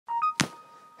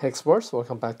Hey Sports,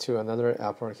 welcome back to another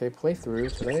Apple Arcade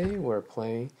playthrough. Today we're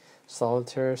playing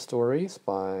Solitaire Stories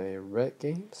by Red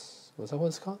Games. Was that what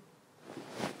it's called?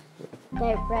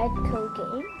 The Red Code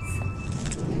Games.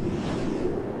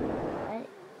 Right.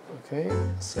 Okay,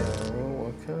 so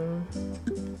welcome.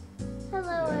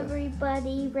 Hello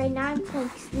everybody. Right now I'm playing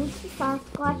Sneaky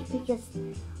Sasquatch because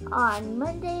on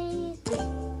Monday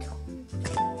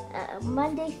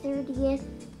 30th,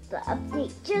 the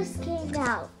update just came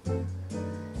out.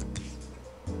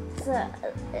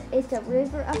 It's a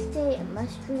river update, a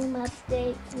mushroom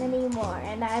update, many more,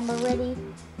 and I already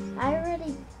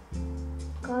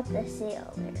got the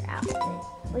sailor outfit,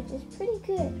 which is pretty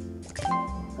good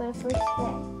for the first day.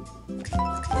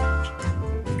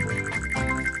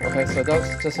 Okay, so that was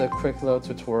just a quick little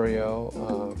tutorial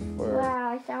for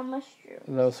Wow, I found mushrooms.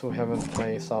 those who haven't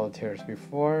played Solitaires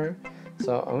before.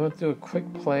 So I'm going to do a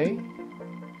quick play.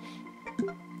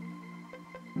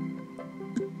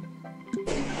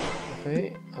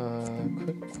 Okay,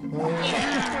 quick play.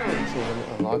 So we're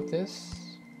gonna unlock this.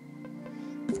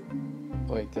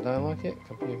 Wait, did I unlock it?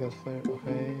 Compete against player.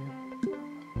 Okay.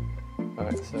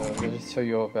 Alright, so let me just tell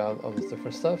you about all this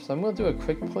different stuff. So I'm gonna do a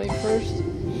quick play first,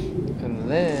 and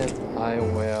then I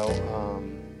will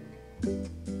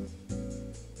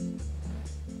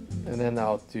and then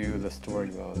I'll do the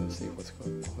story mode and see what the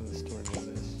story mode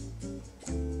is.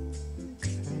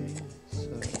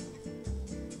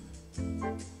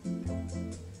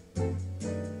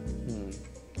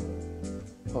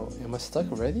 Oh, am I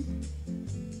stuck already?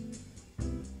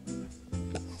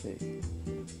 Let's see.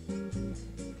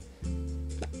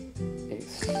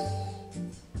 Ace.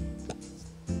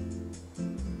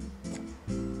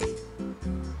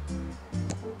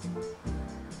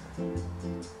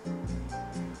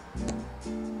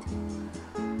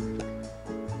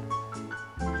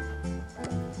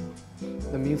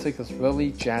 The music is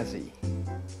really jazzy.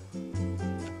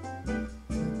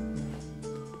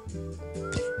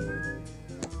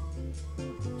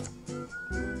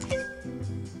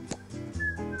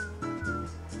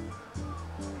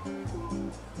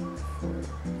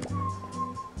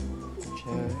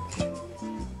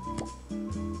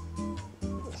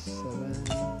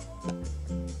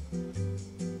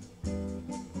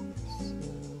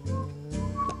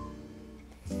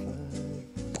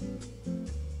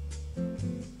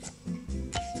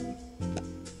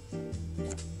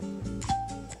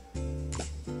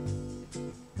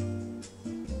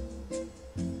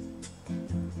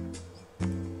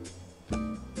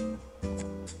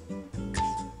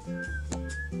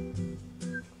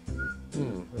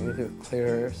 I need to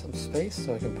clear some space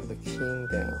so I can put the king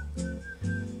down.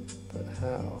 But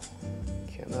how?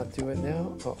 Cannot do it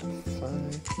now. Oh,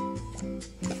 5,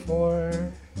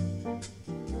 4.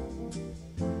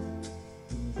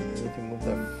 I need to move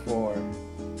that 4.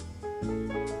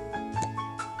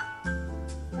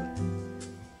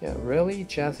 Yeah, really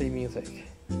jazzy music.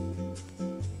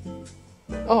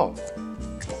 Oh!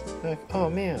 Oh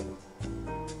man.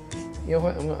 You know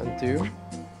what I'm gonna undo?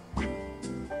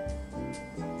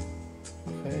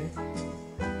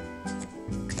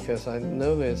 Because I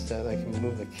noticed that I can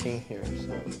move the king here,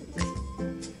 so.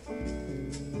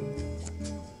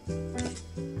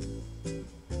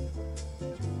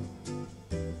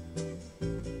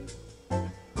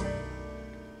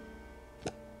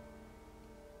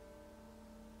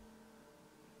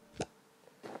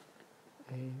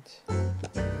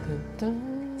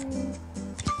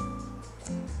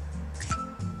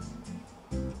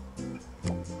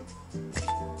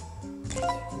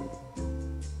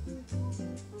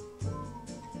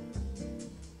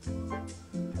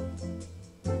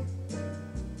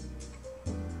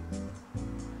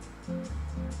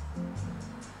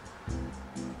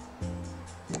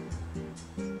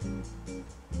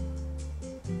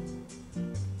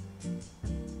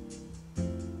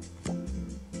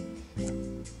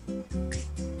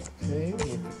 Okay,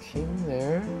 with the king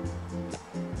there.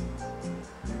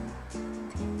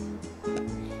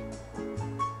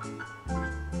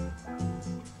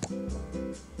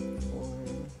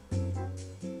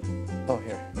 Oh,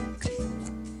 here.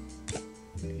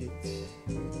 8.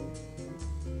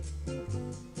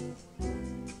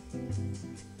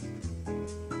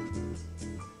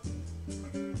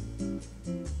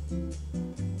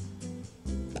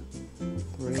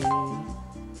 Three.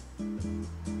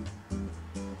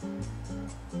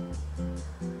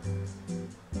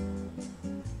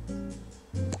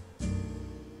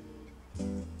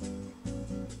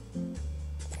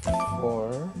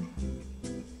 4.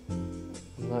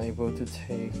 I'm not able to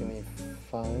take any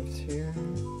 5s here.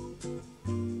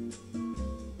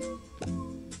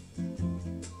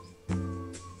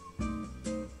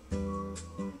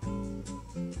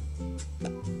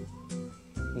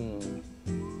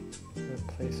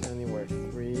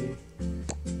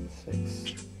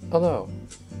 Oh no,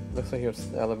 looks like you're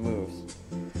out of moves.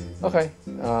 Okay,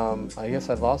 I guess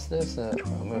I lost this.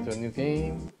 I'm gonna do a new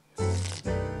game.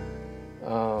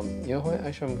 You know what?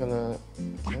 Actually, can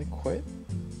I quit?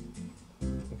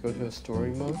 Go to a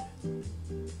story mode.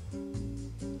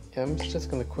 Yeah, I'm just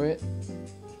gonna quit.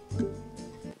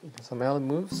 Some out of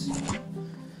moves.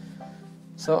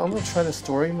 So I'm gonna try the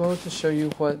story mode to show you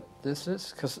what this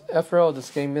is, because after all,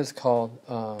 this game is called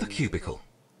The Cubicle.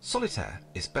 Solitaire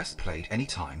is best played any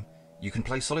time you can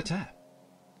play Solitaire.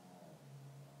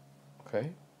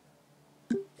 Okay.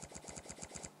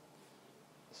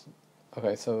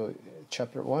 Okay, so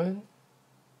chapter 1.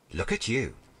 Look at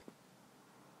you.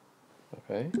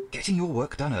 Okay. Getting your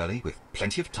work done early with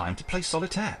plenty of time to play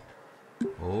Solitaire.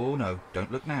 Oh no,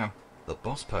 don't look now. The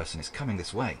boss person is coming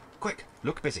this way. Quick,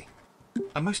 look busy.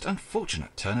 A most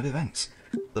unfortunate turn of events.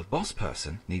 The boss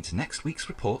person needs next week's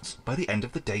reports by the end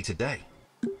of the day today.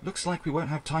 Looks like we won't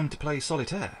have time to play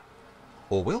Solitaire.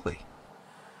 Or will we?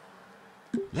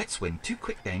 Let's win 2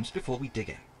 quick games before we dig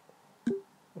in.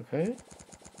 Okay.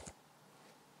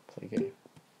 Play game.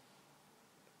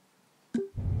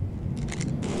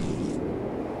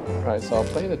 Alright, so I'll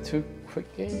play the 2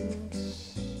 quick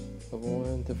games. Level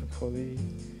 1 difficulty.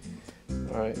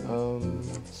 Alright,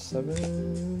 7.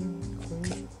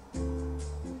 Cool.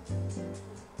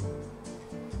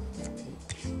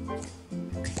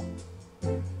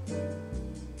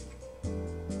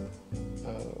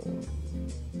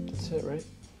 That's it, right?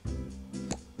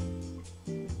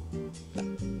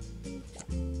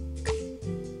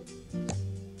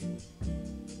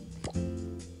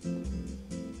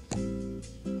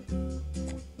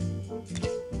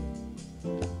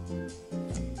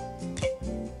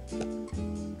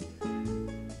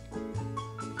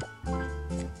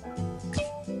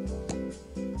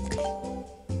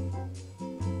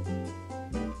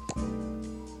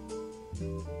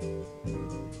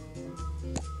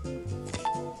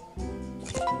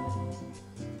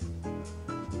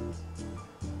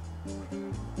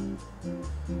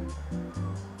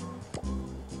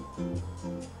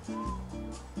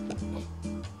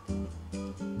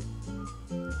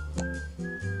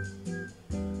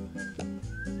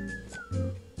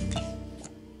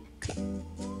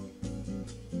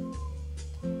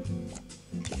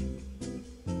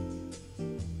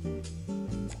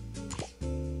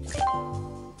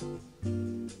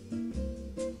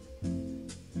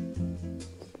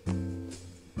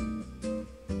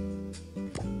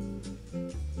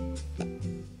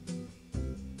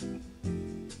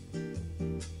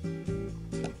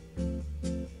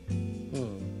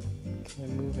 Can I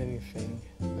move anything?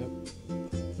 Nope.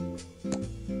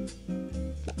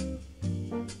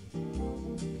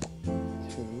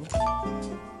 2. 3.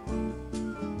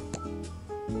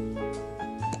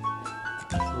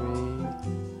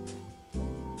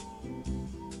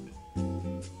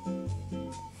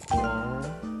 4.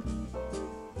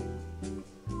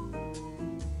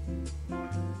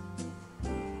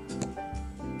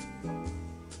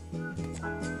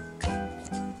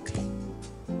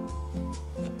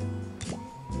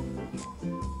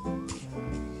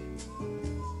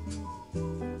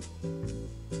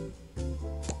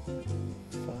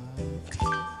 5.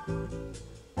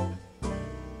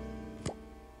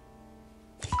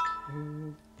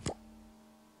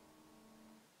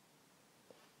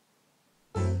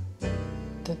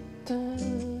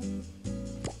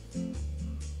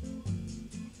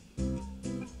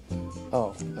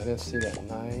 Oh, I didn't see that.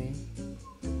 9,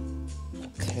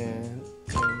 10,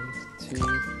 8, 2,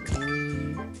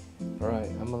 3.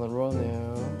 Alright, I'm on the roll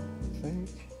now, I think.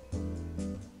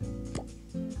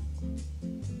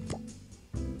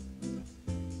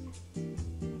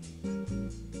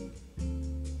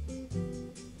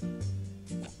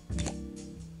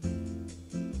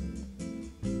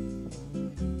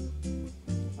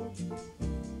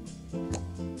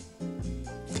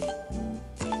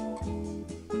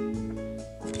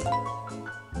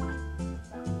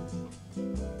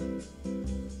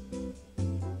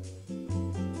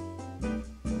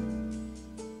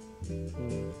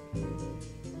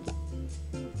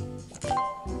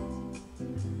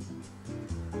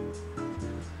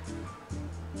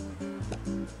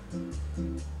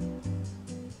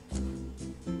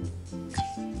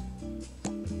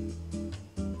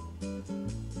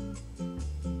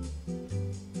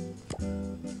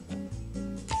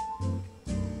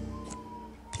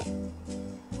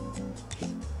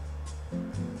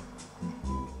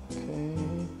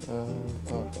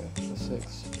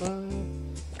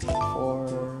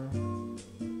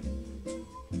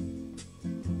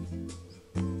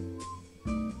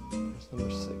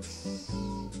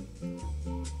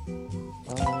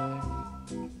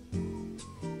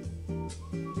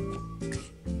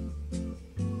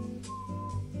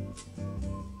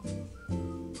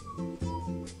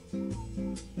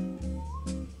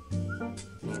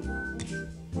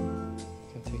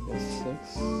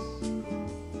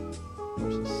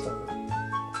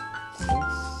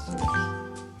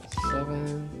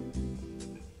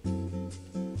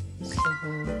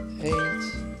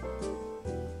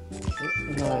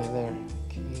 9 there.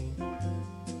 Okay.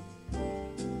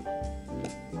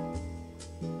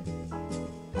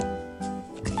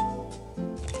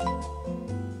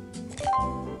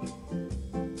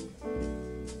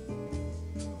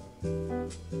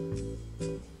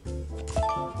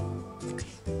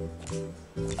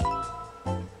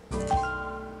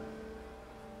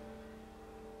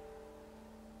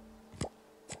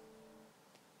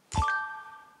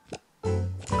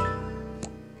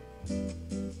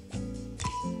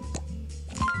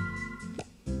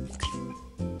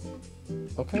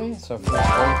 Okay, so for this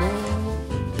one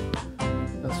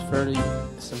game, that's fairly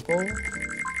simple.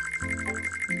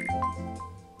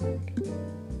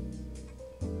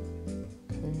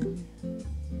 Okay,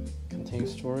 continue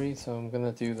story. So I'm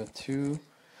gonna do the 2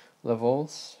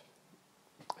 levels,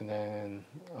 and then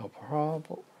I'll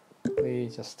probably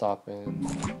just stop and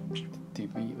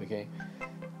delete the game.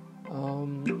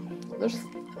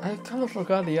 I kind of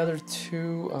forgot the other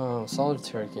 2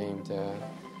 solitaire games that.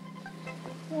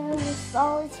 There was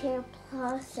Solitaire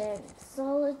Plus and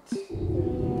Solitaire.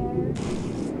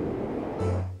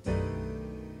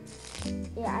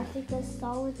 Yeah, I think it's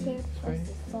Solitaire Plus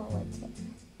is Solitaire.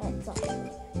 That's all.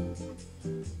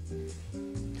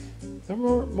 They're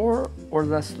more or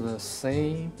less the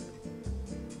same.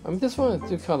 I just want to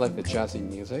do kind of like the jazzy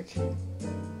music.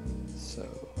 So,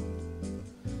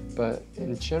 but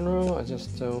in general, I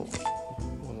just don't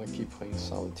want to keep playing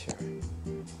Solitaire.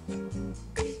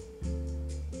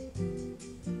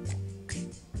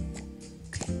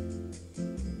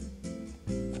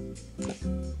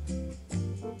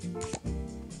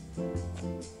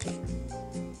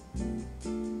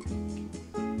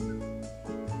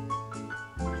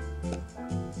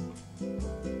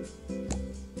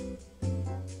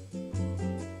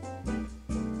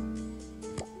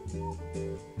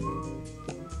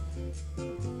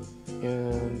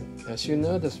 And as you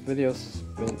know, this video's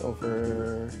been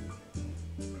over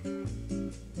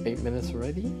 8 minutes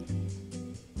already.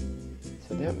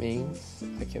 So that means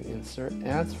I can insert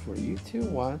ads for you to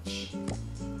watch.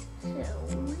 So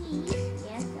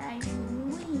yes, I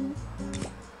can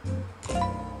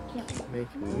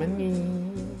Make money.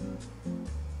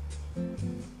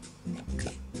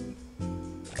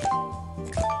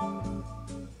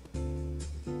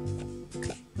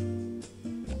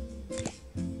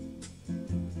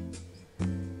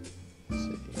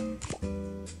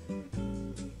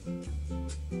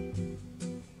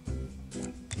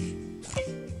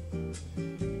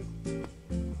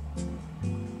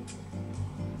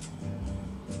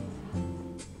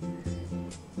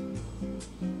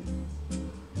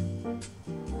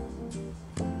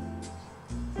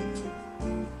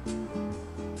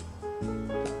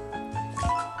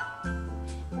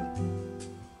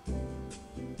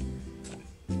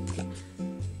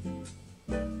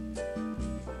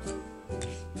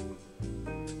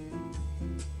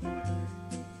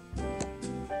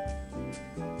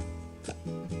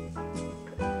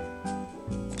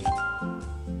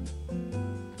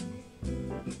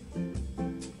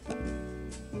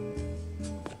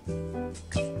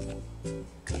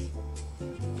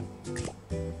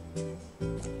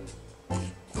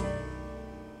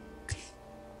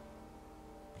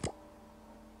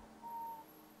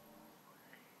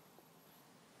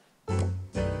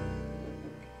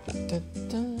 Da,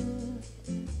 da.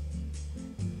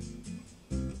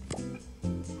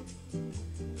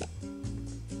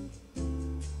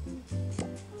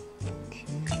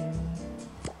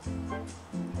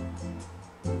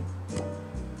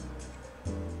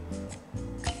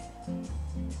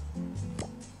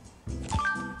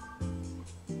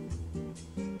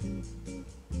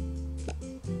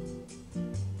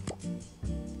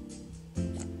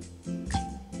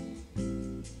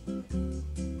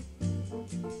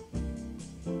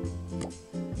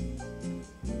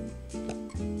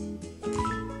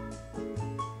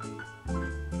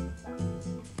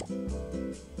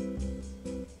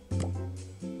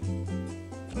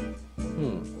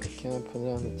 Can I put it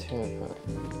on the 10? Huh?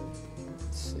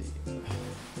 Let's see. I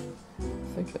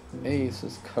think the ace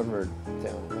is covered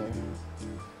down there.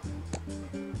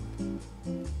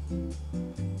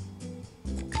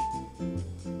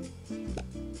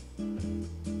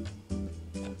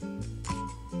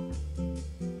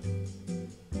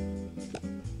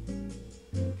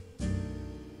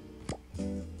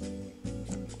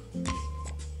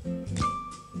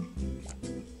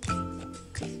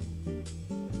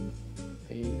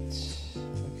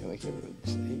 Get rid of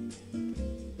this 8.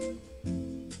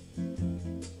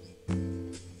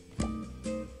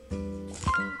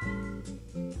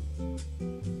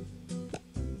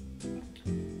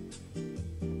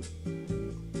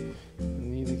 I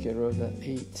need to get rid of that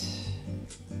 8.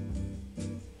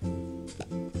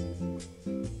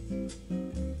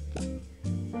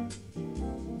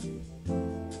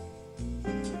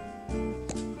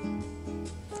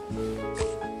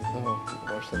 Oh,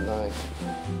 where's the knife?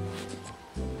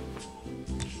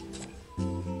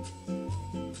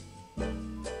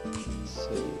 Let's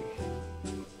see.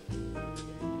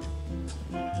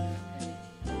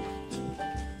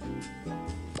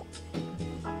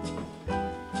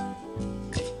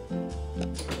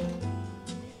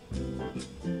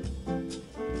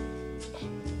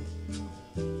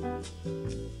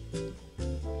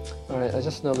 Alright, I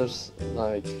just know there's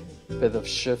like a bit of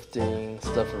shifting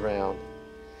stuff around,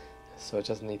 so I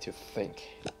just need to think.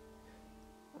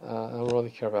 I don't really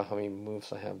care about how many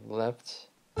moves I have left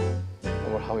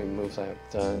or how many moves I have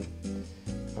done.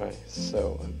 Alright,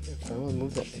 so if I want to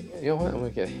move that, you know what? I'm going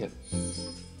to get a hint.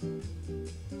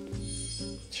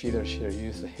 Cheater,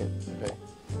 use the hint. Okay.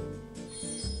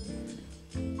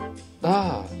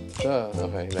 Ah! Duh.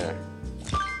 Okay, there.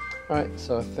 Alright,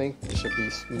 so I think it should be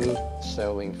smooth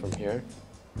sailing from here.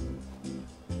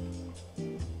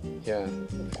 Yeah,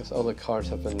 because all the cards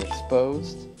have been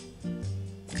exposed.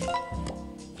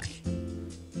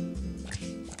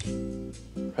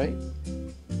 Right?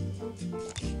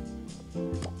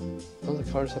 All the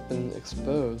cards have been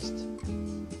exposed.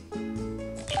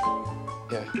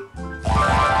 Yeah.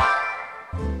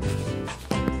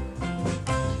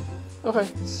 Okay,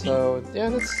 so yeah,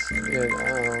 that's good.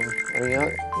 I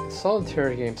mean,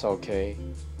 solitaire game's okay.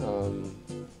 I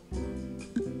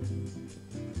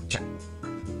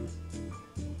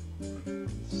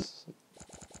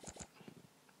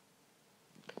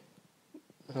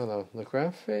don't know, the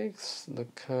graphics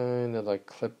look kind of like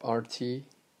clip arty.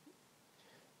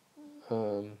 I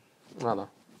don't know.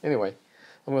 Anyway,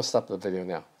 I'm gonna stop the video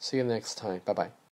now. See you next time. Bye bye.